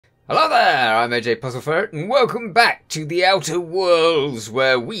Hello there, I'm PuzzleFerret, and welcome back to the Outer Worlds,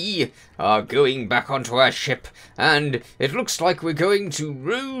 where we are going back onto our ship, and it looks like we're going to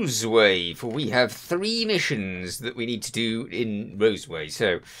Roseway, for we have 3 missions that we need to do in Roseway,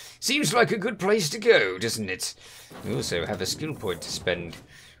 so seems like a good place to go, doesn't it? We also have a skill point to spend,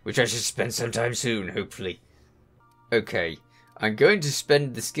 which I should spend sometime soon, hopefully. Okay. I'm going to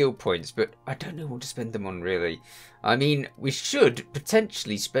spend the skill points, but I don't know what to spend them on, really. I mean, we should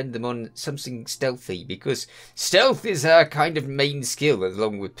potentially spend them on something stealthy, because stealth is our kind of main skill,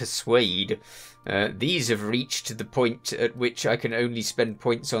 along with persuade. These have reached the point at which I can only spend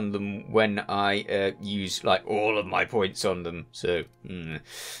points on them when I use, like, all of my points on them. So,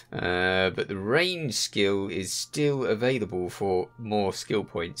 but the range skill is still available for more skill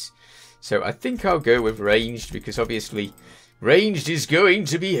points. So I think I'll go with ranged, because obviously ranged is going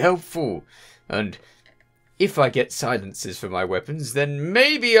to be helpful, and if I get silencers for my weapons, then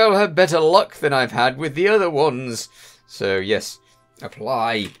maybe I'll have better luck than I've had with the other ones. So yes,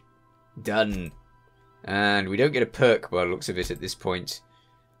 apply, done, and we don't get a perk by the looks of it at this point.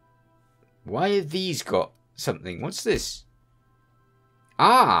 Why have these got something? What's this?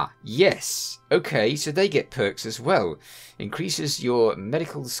 Ah, yes. Okay, so they get perks as well. Increases your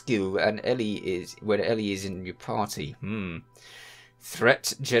medical skill and when Ellie is in your party.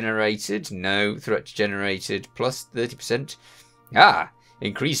 Threat generated. No, threat generated plus 30%. Ah,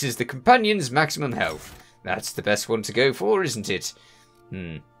 increases the companion's maximum health. That's the best one to go for, isn't it?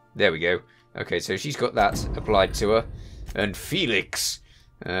 There we go. Okay, so she's got that applied to her. And Felix,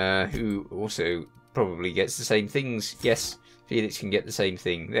 who also probably gets the same things. Yes. Felix can get the same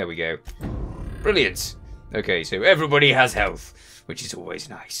thing. There we go. Brilliant. Okay, so everybody has health, which is always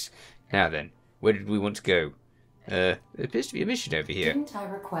nice. Now then, where did we want to go? There appears to be a mission over here. Didn't I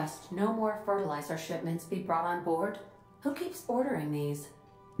request no more fertilizer shipments be brought on board? Who keeps ordering these?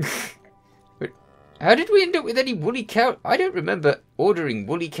 But how did we end up with any woolly cow? I don't remember ordering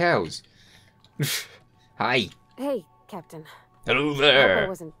woolly cows. Hi. Hey, Captain. Hello I there. hope it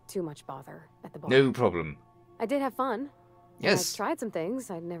wasn't too much bother at the bar. No problem. I did have fun. Yes. I tried some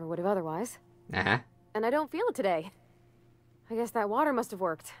things I never would have otherwise. Uh-huh. And I don't feel it today. I guess that water must have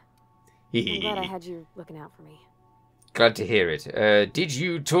worked. I'm glad I had you looking out for me. Glad to hear it. Did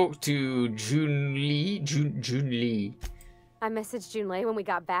you talk to June Lee? June Lee. I messaged Junlei when we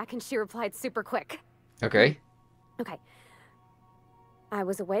got back and she replied super quick. Okay. Okay. I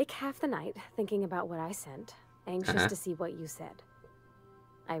was awake half the night thinking about what I sent, anxious to see what you said.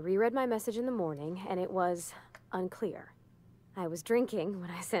 I reread my message in the morning and it was unclear. I was drinking when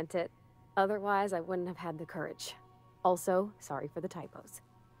I sent it. Otherwise, I wouldn't have had the courage. Also, sorry for the typos.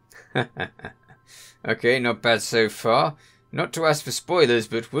 Okay, not bad so far. Not to ask for spoilers,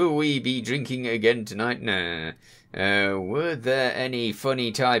 but will we be drinking again tonight? Nah. Were there any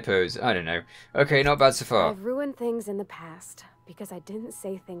funny typos? I don't know. Okay, not bad so far. I've ruined things in the past because I didn't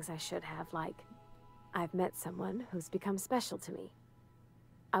say things I should have, like, I've met someone who's become special to me.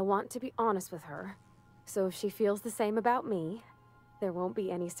 I want to be honest with her, so if she feels the same about me, there won't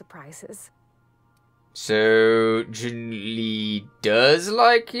be any surprises. So, Junli does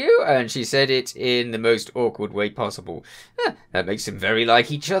like you? And she said it in the most awkward way possible. That makes them very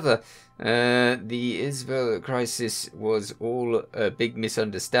like each other. The Isabel crisis was all a big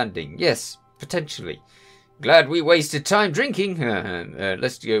misunderstanding. Yes, potentially. Glad we wasted time drinking.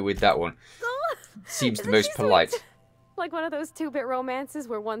 Let's go with that one. Seems the most polite. Like one of those 2-bit romances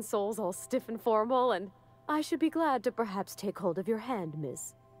where one soul's all stiff and formal and I should be glad to perhaps take hold of your hand,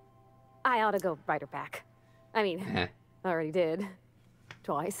 miss. I ought to go write her back. I mean, I already did.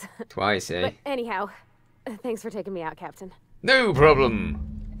 Twice. Twice, eh? But anyhow, thanks for taking me out, Captain. No problem.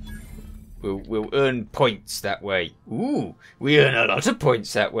 We'll earn points that way. Ooh, we earn a lot of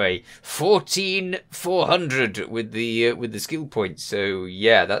points that way. 14,400 with the skill points. So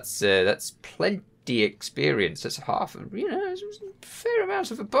yeah, that's plenty experience. That's half of, it's a fair amount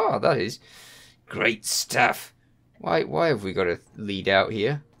of a bar. That is great stuff. Why have we got to lead out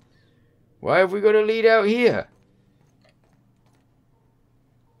here? Why have we got to lead out here?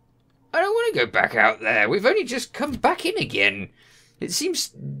 I don't want to go back out there. We've only just come back in again. It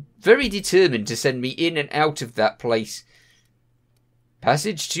seems very determined to send me in and out of that place.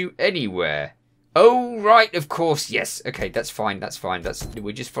 Passage to anywhere. Oh, right, of course, yes. Okay, that's fine, that's fine.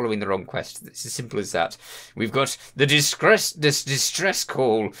 We're just following the wrong quest. It's as simple as that. We've got the distress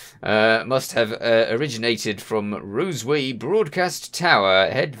call. Must have originated from Roseway Broadcast Tower.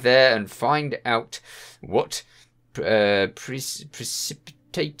 Head there and find out what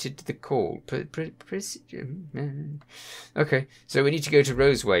precipitated the call. Okay, so we need to go to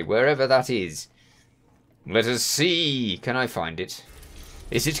Roseway, wherever that is. Let us see. Can I find it?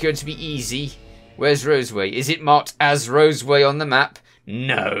 Is it going to be easy? Where's Roseway? Is it marked as Roseway on the map?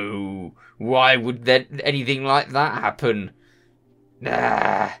 No. Why would anything like that happen?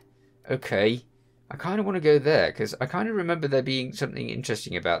 Ah. Okay. I kind of want to go there, because I kind of remember there being something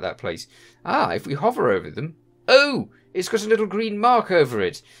interesting about that place. Ah, if we hover over them... Oh! It's got a little green mark over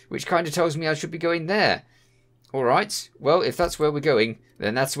it, which kind of tells me I should be going there. Alright, well, if that's where we're going,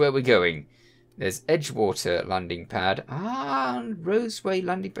 then that's where we're going. There's Edgewater landing pad. Ah, Roseway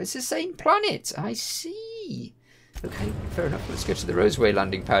landing pad. It's the same planet. I see. Okay, fair enough. Let's go to the Roseway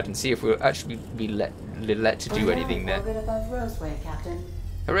landing pad and see if we'll actually be let to do anything there. Orbit above Roseway, Captain.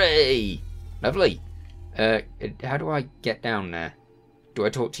 Hooray! Lovely. How do I get down there? Do I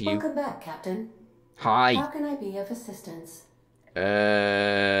talk to you? Welcome back, Captain. Hi. How can I be of assistance?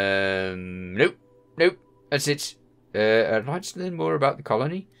 Nope. Nope. That's it. I'd like to learn more about the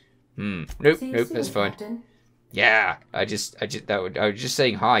colony. Nope. See you Nope. soon, That's fine. Captain. Yeah. I was just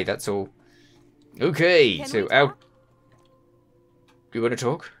saying hi. That's all. Okay. Can So we out. talk? You want to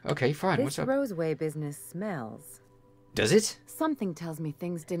talk? Okay. Fine. This What's up? Roseway business smells. Does it? Something tells me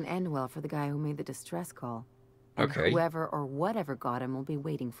things didn't end well for the guy who made the distress call. And Okay. whoever or whatever got him will be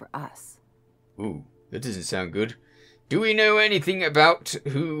waiting for us. Ooh, that doesn't sound good. Do we know anything about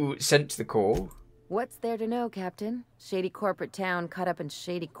who sent the call? What's there to know, Captain? Shady corporate town caught up in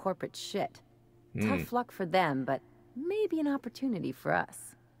shady corporate shit. Tough luck for them, but maybe an opportunity for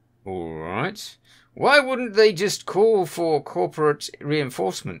us. All right. Why wouldn't they just call for corporate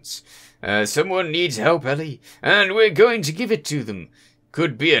reinforcements? Someone needs help, Ellie, and we're going to give it to them.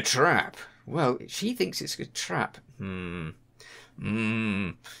 Could be a trap. Well, she thinks it's a trap. She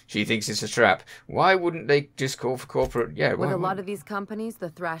thinks it's a trap. Why wouldn't they just call for corporate... Yeah, With why a lot of these companies, the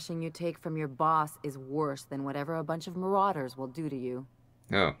thrashing you take from your boss is worse than whatever a bunch of marauders will do to you.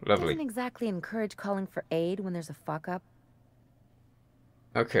 Oh, lovely. Doesn't exactly encourage calling for aid when there's a fuck-up.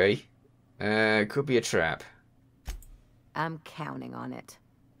 Okay. Could be a trap. I'm counting on it.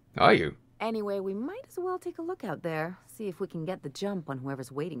 Are you? Anyway, we might as well take a look out there, see if we can get the jump on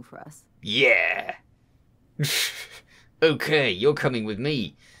whoever's waiting for us. Yeah! Okay, you're coming with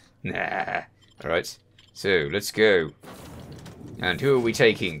me. Nah. Alright, so let's go. And who are we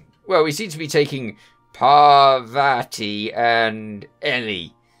taking? Well, we seem to be taking Parvati and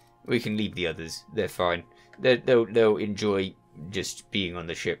Ellie. We can leave the others. They're fine. They'll enjoy just being on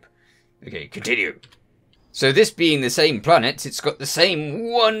the ship. Okay, continue. So this being the same planet, it's got the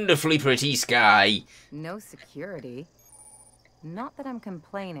same wonderfully pretty sky. No security. Not that I'm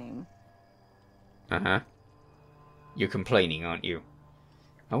complaining. Uh-huh. You're complaining, aren't you?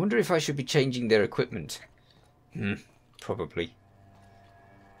 I wonder if I should be changing their equipment. Probably.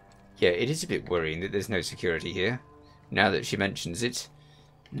 Yeah, it is a bit worrying that there's no security here. Now that she mentions it.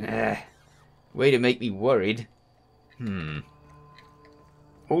 Nah. Way to make me worried.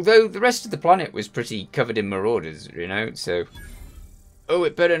 Although the rest of the planet was pretty covered in marauders, you know, so... Oh,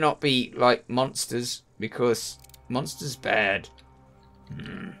 it better not be, like, monsters, because monsters bad.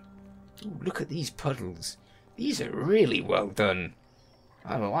 Ooh, look at these puddles. These are really well done.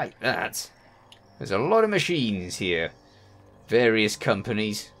 I like that. There's a lot of machines here. Various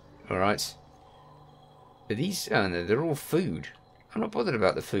companies. Alright. Are these... Oh, no, they're all food. I'm not bothered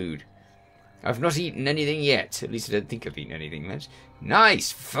about the food. I've not eaten anything yet. At least I don't think I've eaten anything yet.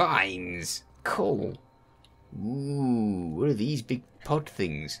 Nice vines. Cool. Ooh, what are these big pod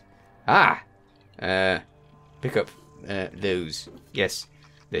things? Ah! Pick up those. Yes.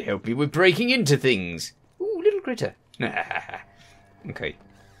 They help me with breaking into things. Ooh, little critter. Okay.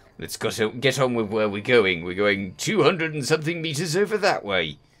 Let's get on with where we're going. We're going 200 and something meters over that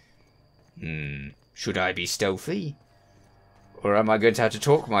way. Should I be stealthy? Or am I going to have to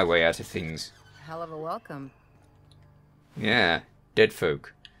talk my way out of things? Hell of a welcome. Yeah, dead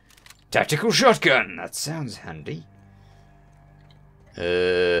folk. Tactical shotgun! That sounds handy.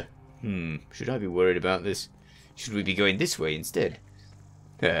 Should I be worried about this? Should we be going this way instead?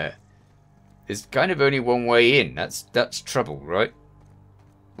 There's kind of only one way in. That's trouble, right?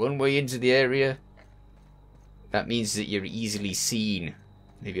 One way into the area. That means that you're easily seen.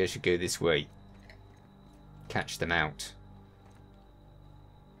 Maybe I should go this way. Catch them out.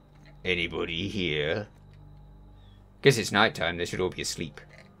 Anybody here? Guess it's night time. They should all be asleep.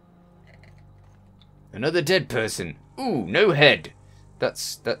 Another dead person. Ooh, no head.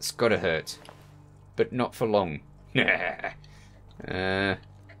 That's gotta hurt. But not for long. This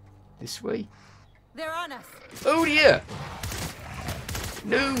way? They're on us. Oh dear!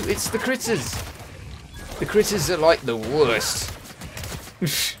 No, it's the critters. The critters are like the worst.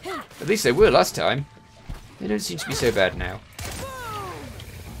 At least they were last time. They don't seem to be so bad now.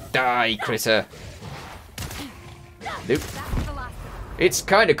 Die, critter. Nope. It's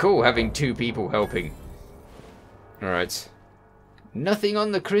kind of cool having 2 people helping. Alright. Nothing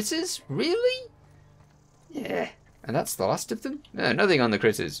on the critters? Really? Yeah. And that's the last of them? No, nothing on the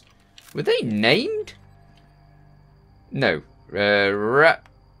critters. Were they named? No. Raptidon.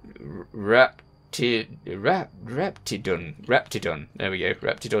 There we go.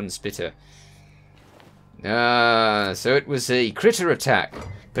 Raptidon Spitter. So it was a critter attack,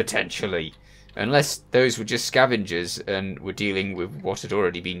 potentially. Unless those were just scavengers and were dealing with what had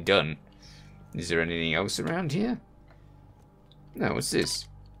already been done. Is there anything else around here? No, what's this?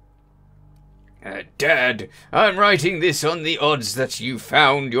 Dad, I'm writing this on the odds that you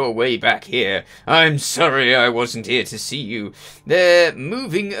found your way back here. I'm sorry I wasn't here to see you. They're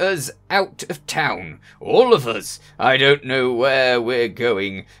moving us out of town. All of us. I don't know where we're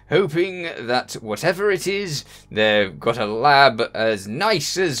going. Hoping that whatever it is, they've got a lab as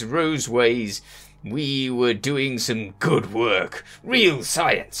nice as Roseway's. We were doing some good work. Real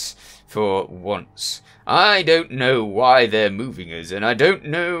science. For once. I don't know why they're moving us, and I don't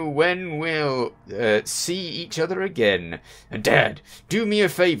know when we'll see each other again. And Dad, do me a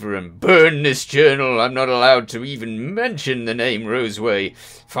favor and burn this journal. I'm not allowed to even mention the name Roseway.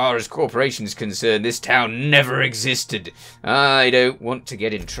 Far as corporation's concerned, this town never existed. I don't want to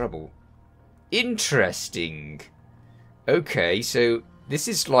get in trouble. Interesting. Okay, so this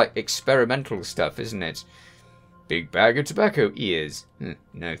is like experimental stuff, isn't it? Big bag of tobacco ears.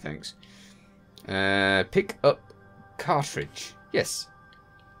 No, thanks. Pick up cartridge. Yes.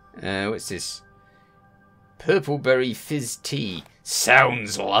 What's this? Purple berry fizz tea.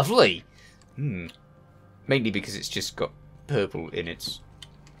 Sounds lovely. Mainly because it's just got purple in it.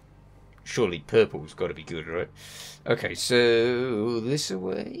 Surely purple's got to be good, right? Okay, so this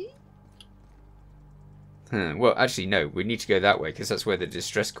away. Well, actually, no. We need to go that way because that's where the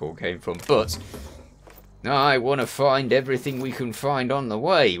distress call came from. But I want to find everything we can find on the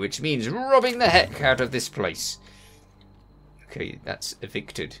way, which means robbing the heck out of this place. Okay, that's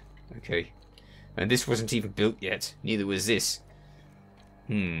evicted. Okay. And this wasn't even built yet. Neither was this.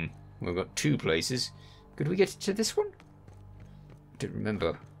 We've got 2 places. Could we get to this one? Don't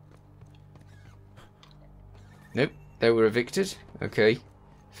remember. Nope, they were evicted. Okay,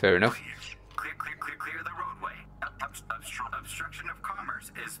 fair enough. Clear the roadway. Obstruction of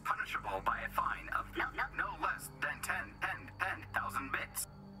commerce is punishable by a fine of no less than 10,000 bits.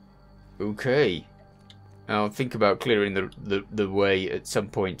 Okay. I'll think about clearing the way at some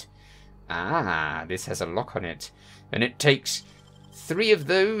point. Ah, this has a lock on it. And it takes 3 of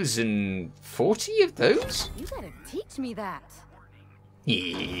those and 40 of those? You gotta teach me that.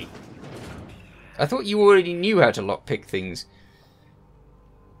 Yeah. I thought you already knew how to lockpick things.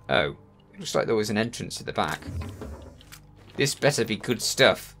 Oh, looks like there was an entrance at the back. This better be good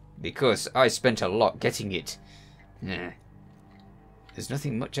stuff, because I spent a lot getting it. There's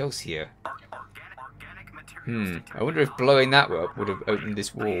nothing much else here. I wonder if blowing that up would have opened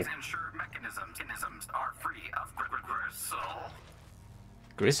this wall.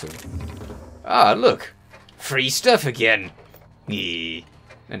 Gristle? Ah, look! Free stuff again! And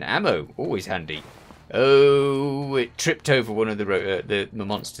ammo, always handy. Oh, it tripped over one of the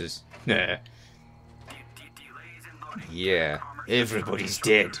monsters. Yeah, everybody's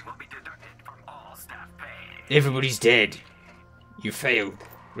dead. Everybody's dead. You failed,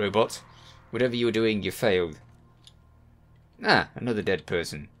 robot. Whatever you were doing, you failed. Ah, another dead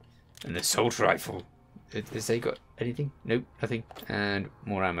person. An assault rifle. Has they got anything? Nope, nothing. And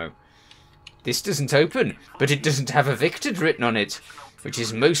more ammo. This doesn't open, but it doesn't have evicted written on it, which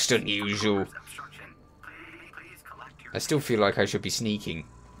is most unusual. I still feel like I should be sneaking.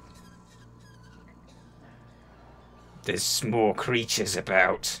 There's more creatures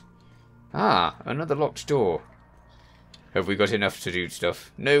about. Ah, another locked door. Have we got enough to do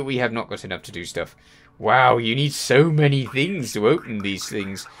stuff? No, we have not got enough to do stuff. Wow, you need so many things to open these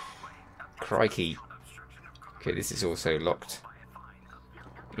things. Crikey. Okay, this is also locked.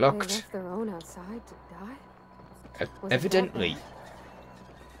 Locked. They left their own outside to die? Evidently.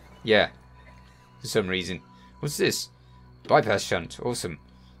 Yeah. For some reason. What's this? Bypass shunt. Awesome.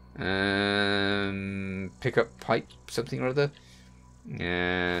 Pick up pipe something or other.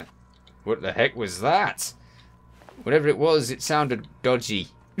 What the heck was that? Whatever it was, it sounded dodgy.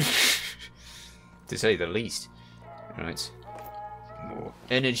 To say the least. Right. More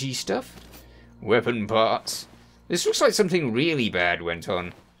energy stuff. Weapon parts. This looks like something really bad went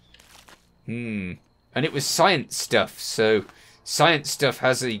on. And it was science stuff, so science stuff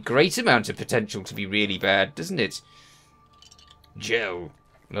has a great amount of potential to be really bad, doesn't it? Gel.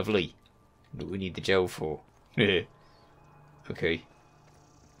 Lovely. What do we need the gel for? Okay.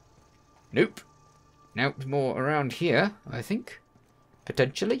 Nope. Now more around here, I think.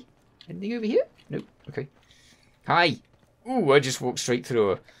 potentially. Anything over here? Nope. Okay. Hi. Ooh, I just walked straight through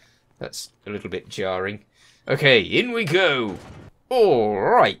her. That's a little bit jarring. Okay, in we go.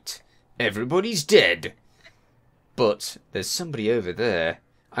 Alright. Everybody's dead. But there's somebody over there.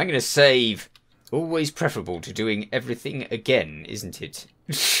 I'm going to save. Always preferable to doing everything again, isn't it?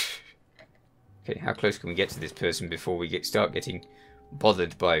 Okay, how close can we get to this person before we start getting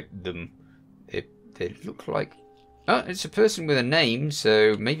bothered by them? They look like... Oh, it's a person with a name,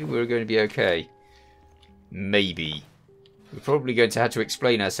 so maybe we're going to be okay. Maybe. We're probably going to have to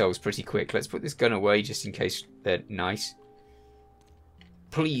explain ourselves pretty quick. Let's put this gun away just in case they're nice.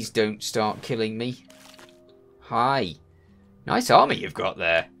 Please don't start killing me. Hi. Nice armor you've got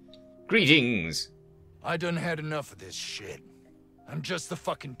there. Greetings. I done had enough of this shit. I'm just the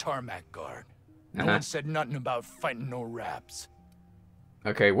fucking tarmac guard. No one said nothing about fighting no raps.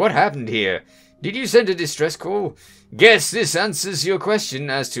 Okay, what happened here? Did you send a distress call? Guess this answers your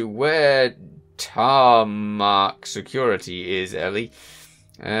question as to where tarmac security is, Ellie.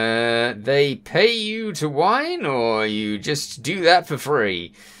 They pay you to whine, or you just do that for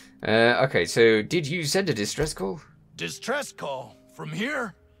free? Okay, so did you send a distress call? Distress call? From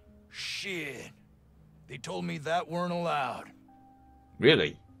here? Shit. They told me that weren't allowed.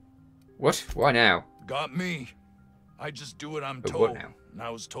 Really? What? Why now? Got me. I just do what I'm But told. what now? And I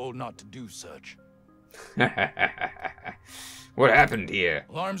was told not to do such. What happened here?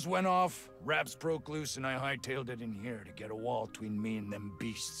 Alarms went off, raps broke loose, and I hightailed it in here to get a wall between me and them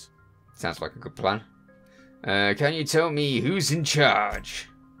beasts. Sounds like a good plan. Can you tell me who's in charge?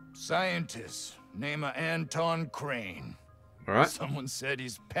 Scientist, name of Anton Crane. Alright. Someone said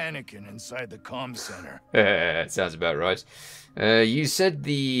he's panicking inside the comm center. Sounds about right. You said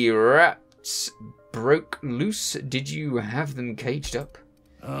the rats broke loose. Did you have them caged up?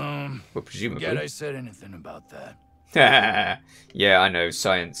 Well, presumably. Forget I said anything about that. Yeah, I know.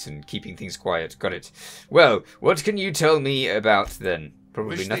 Science and keeping things quiet. Got it. Well, what can you tell me about then?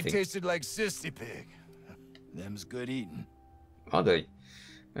 Probably Wish nothing. they tasted like Sissy Pig. Them's good eating. Are they?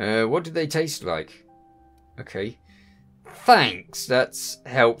 What do they taste like? Okay. Thanks. That's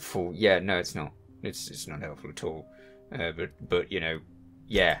helpful. Yeah, no, it's not. It's not helpful at all. But you know,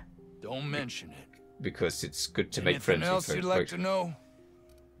 yeah. Don't mention it. Because it's good to make friends Anything with else you'd like to know?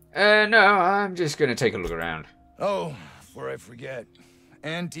 No, I'm just going to take a look around. Oh, before I forget.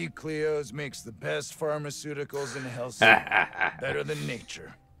 Auntie Cleo's makes the best pharmaceuticals in Helsinki. Better than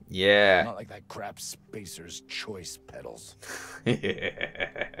nature. Yeah. Not like that crap Spacer's Choice pedals.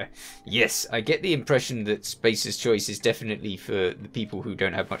 Yes, I get the impression that Spacer's Choice is definitely for the people who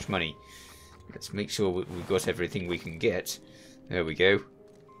don't have much money. Let's make sure we've got everything we can get. There we go.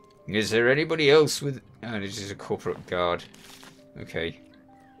 Is there anybody else with... Oh, this is a corporate guard. Okay.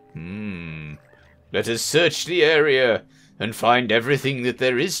 Let us search the area and find everything that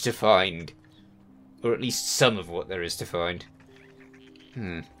there is to find. Or at least some of what there is to find.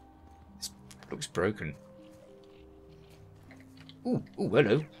 This looks broken. Ooh,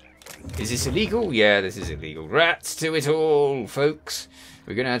 hello. Is this illegal? Yeah, this is illegal. Rats to it all, folks.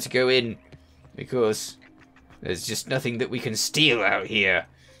 We're going to have to go in because there's just nothing that we can steal out here.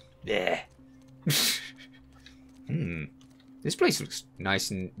 There. This place looks nice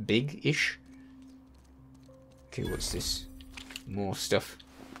and big-ish. Okay, what's this? More stuff.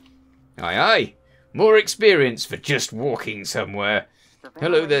 Aye, aye. More experience for just walking somewhere.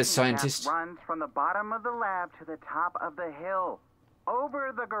 Hello there, scientist. Runs from the bottom of the lab to the top of the hill.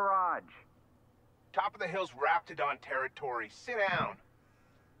 Over the garage. Top of the hill's Raptidon territory. Sit down.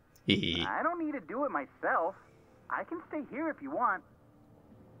 I don't need to do it myself. I can stay here if you want.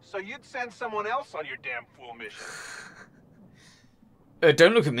 So you'd send someone else on your damn fool mission.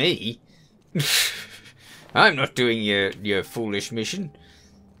 Don't look at me. I'm not doing your foolish mission.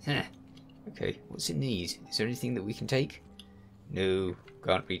 Huh. Okay, what's in these? Is there anything that we can take? No,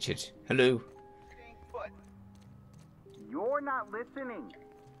 can't reach it. Hello. You're not listening.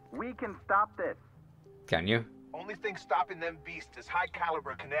 We can stop this. Can you? Only thing stopping them beasts is high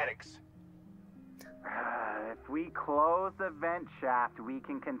caliber kinetics. If we close the vent shaft, we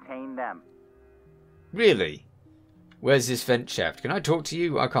can contain them. Really? Where's this vent shaft? Can I talk to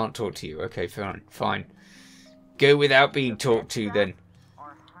you? I can't talk to you. Okay, fine. Go without being talked to then.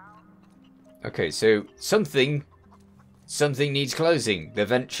 Okay, so something needs closing. The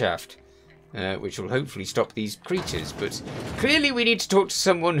vent shaft. Which will hopefully stop these creatures. But clearly we need to talk to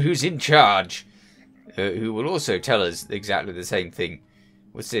someone who's in charge. Who will also tell us exactly the same thing.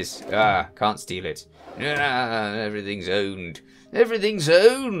 What's this? Ah, can't steal it. Ah, everything's owned. Everything's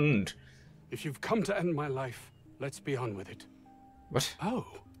owned! If you've come to end my life, let's be on with it. What? Oh,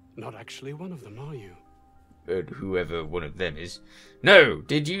 not actually one of them, are you? whoever one of them is. No,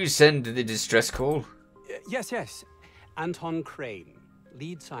 did you send the distress call? Yes. Anton Crane,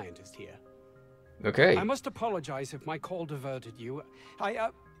 lead scientist here. Okay. I must apologize if my call diverted you. I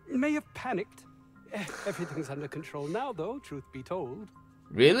may have panicked. Everything's under control now, though, truth be told.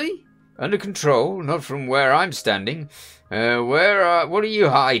 Really? Under control? Not from where I'm standing. What are you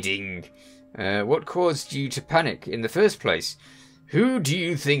hiding? What caused you to panic in the first place? Who did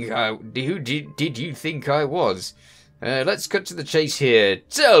you think I was? Let's cut to the chase here.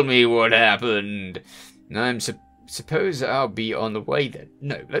 Tell me what happened. Suppose I'll be on the way then.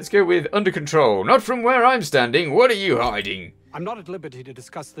 No, let's go with under control. Not from where I'm standing. What are you hiding? I'm not at liberty to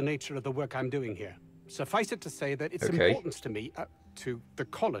discuss the nature of the work I'm doing here. Suffice it to say that its Okay. importance to me, to the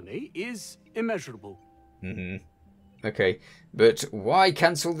colony, is immeasurable. Okay, but why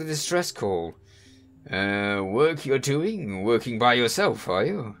cancel the distress call? Work you're doing? Working by yourself, are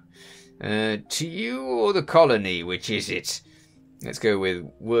you? To you or the colony, which is it? Let's go with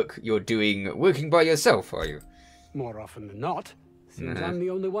work you're doing, working by yourself, are you? More often than not. Seems I'm the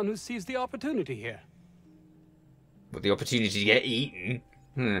only one who sees the opportunity here. But the opportunity to get eaten?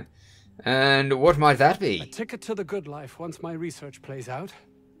 And what might that A be? ticket to the good life once my research plays out.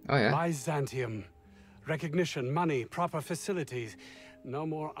 Oh, yeah? Byzantium. Recognition, money, proper facilities. No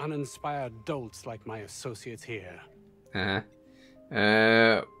more uninspired dolts like my associates here.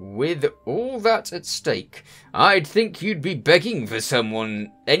 With all that at stake, I'd think you'd be begging for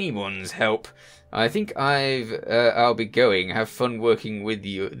anyone's help. I think I'll be going. Have fun working with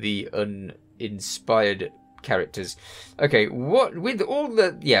the uninspired characters. Okay, with all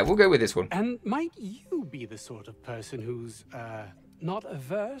the... Yeah, we'll go with this one. And might you be the sort of person who's, not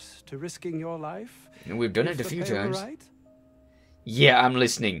averse to risking your life? We've done if it a the few pay were times. right? Yeah, I'm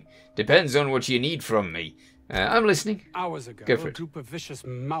listening. Depends on what you need from me. I'm listening. Hours ago, Go for a it. group of vicious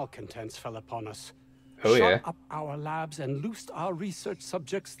malcontents fell upon us. Oh, shot yeah? up our labs and loosed our research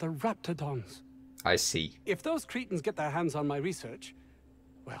subjects, the Raptidons. I see. If those cretins get their hands on my research,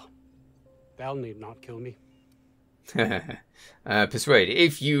 well, they'll need not kill me. Persuade,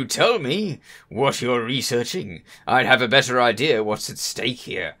 if you tell me what you're researching, I'd have a better idea what's at stake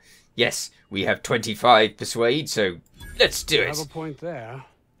here. Yes, we have 25 persuade, so let's do You it. have a point there.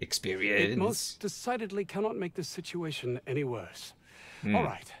 Experience. It most decidedly cannot make the situation any worse. Hmm. All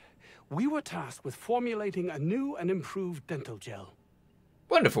right. We were tasked with formulating a new and improved dental gel.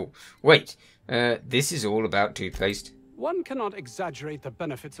 Wonderful. Wait, this is all about toothpaste. One cannot exaggerate the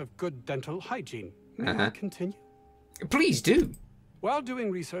benefits of good dental hygiene. May I continue? Please do. While doing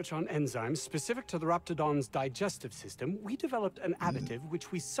research on enzymes specific to the Raptidon's digestive system, we developed an additive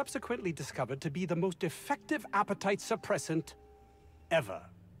which we subsequently discovered to be the most effective appetite suppressant ever.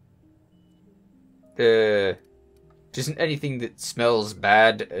 Doesn't anything that smells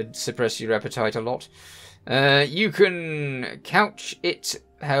bad suppress your appetite a lot? You can couch it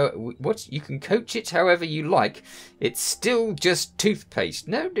you can coach it however you like. It's still just toothpaste.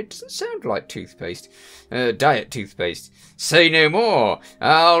 No, it doesn't sound like toothpaste. Diet toothpaste. Say no more.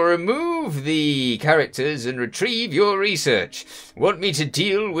 I'll remove the characters and retrieve your research. Want me to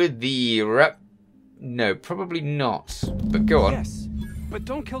deal with the No, probably not. But go on. Yes, but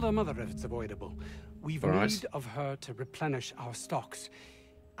don't kill their mother if it's avoidable. We've All right. need of her to replenish our stocks.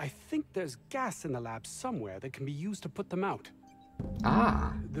 I think there's gas in the lab somewhere that can be used to put them out.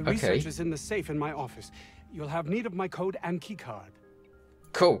 Ah, The okay. research is in the safe in my office. You'll have need of my code and keycard.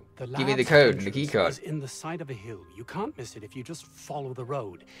 Cool. The Give me the lab's code and the entrance keycard. is in the side of a hill. You can't miss it if you just follow the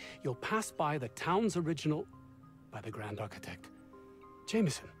road. You'll pass by the town's original... by the Grand Architect.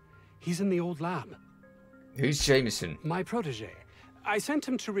 Jameson. He's in the old lab. Who's Jameson? My protege. I sent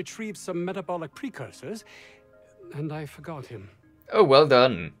him to retrieve some metabolic precursors, and I forgot him. Oh, well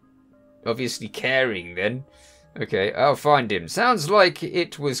done. Obviously caring, then. Okay, I'll find him. Sounds like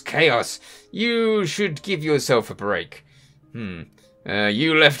it was chaos. You should give yourself a break.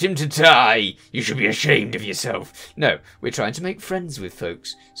 You left him to die. You should be ashamed of yourself. No, we're trying to make friends with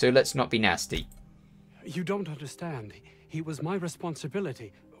folks, so let's not be nasty. You don't understand. He was my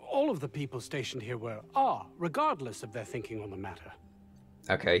responsibility. All of the people stationed here are, regardless of their thinking on the matter.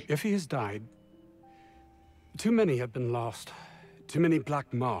 Okay. If he has died, too many have been lost. Too many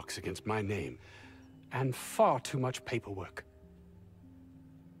black marks against my name. And far too much paperwork.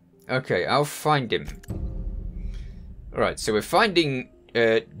 Okay, I'll find him. Alright, so we're finding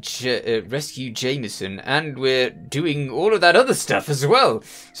Rescue Jameson, and we're doing all of that other stuff as well.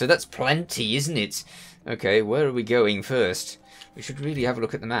 So that's plenty, isn't it? Okay, where are we going first? We should really have a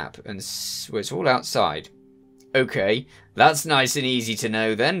look at the map, and well, it's all outside. Okay, that's nice and easy to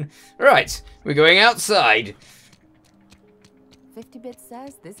know then. Right, we're going outside. 50-bit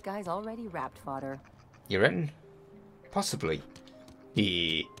says this guy's already wrapped fodder. You reckon? Possibly.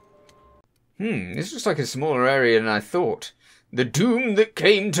 Yeah. This looks like a smaller area than I thought. The doom that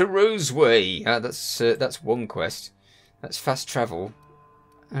came to Roseway. That's one quest. That's fast travel.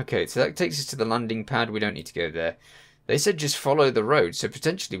 Okay, so that takes us to the landing pad. We don't need to go there. They said just follow the road, so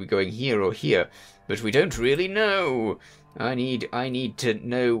potentially we're going here or here, but we don't really know. I need to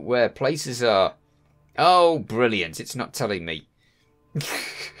know where places are. Oh, brilliant! It's not telling me.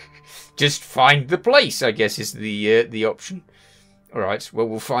 Just find the place, I guess, is the option. Alright, well,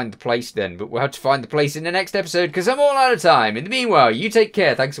 we'll find the place then, but we'll have to find the place in the next episode because I'm all out of time. In the meanwhile, you take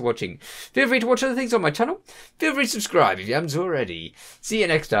care. Thanks for watching. Feel free to watch other things on my channel. Feel free to subscribe if you haven't already. See you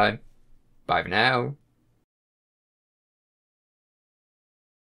next time. Bye for now.